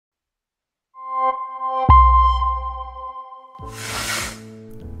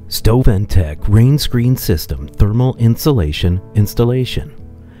StoVentec Rainscreen System Thermal Insulation Installation.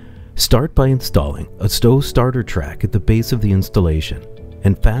 Start by installing a stove starter track at the base of the installation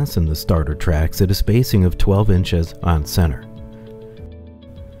and fasten the starter tracks at a spacing of 12 inches on center.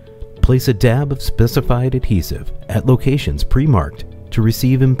 Place a dab of specified adhesive at locations pre-marked to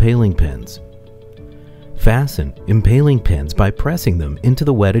receive impaling pins. Fasten impaling pins by pressing them into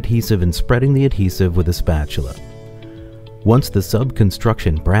the wet adhesive and spreading the adhesive with a spatula. Once the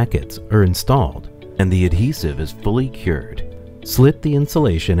sub-construction brackets are installed and the adhesive is fully cured, slit the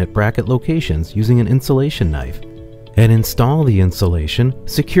insulation at bracket locations using an insulation knife and install the insulation,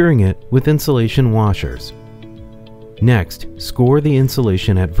 securing it with insulation washers. Next, score the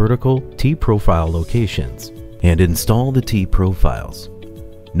insulation at vertical T-profile locations and install the T-profiles.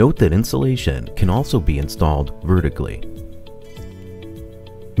 Note that insulation can also be installed vertically.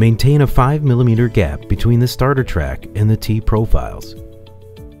 Maintain a 5 mm gap between the starter track and the T-profiles.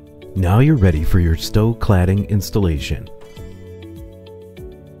 Now you're ready for your stove cladding installation.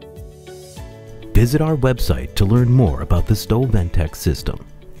 Visit our website to learn more about the StoVentec system.